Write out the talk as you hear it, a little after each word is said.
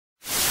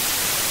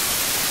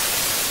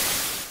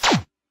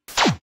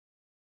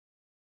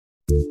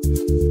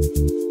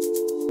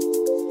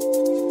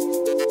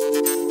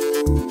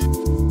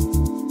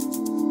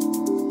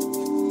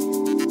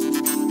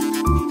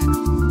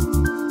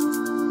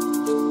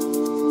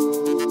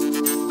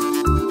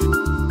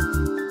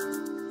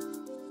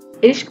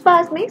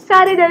इश्कबाज में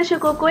सारे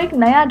दर्शकों को एक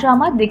नया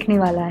ड्रामा दिखने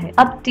वाला है।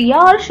 अब टिया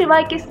और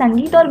शिवाय के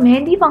संगीत और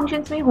मेहंदी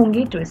फंक्शंस में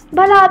होंगे ट्विस्ट।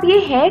 भला अब ये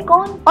है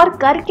कौन और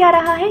कर क्या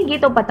रहा है ये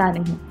तो पता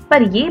नहीं,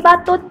 पर ये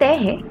बात तो तय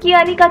है कि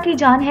अनिका की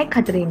जान है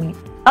खतरे में।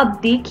 अब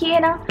देखिए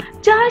ना,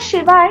 जहाँ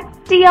शिवाय,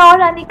 टिया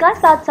और अनिका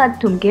साथ साथ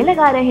ठुमके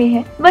लगा रहे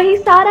हैं, वही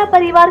सारा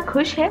परिवार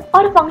खुश है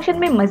और फंक्शन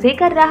में मजे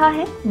कर रहा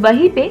है।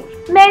 वहीं पे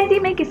मेहंदी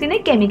में किसी ने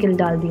केमिकल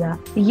डाल दिया।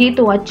 ये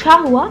तो अच्छा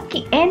हुआ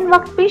कि एन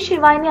वक्त पे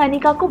शिवाय ने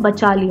अनिका को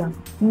बचा लिया,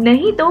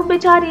 नहीं तो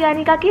बेचारी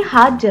अनिका के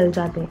हाथ जल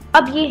जाते।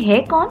 अब ये है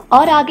कौन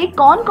और आगे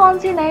कौन कौन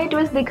से नए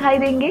ट्विस्ट दिखाई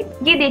देंगे,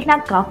 ये देखना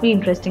काफी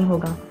इंटरेस्टिंग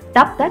होगा।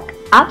 तब तक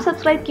आप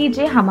सब्सक्राइब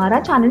कीजिए हमारा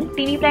channel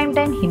TV prime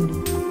time Hindi.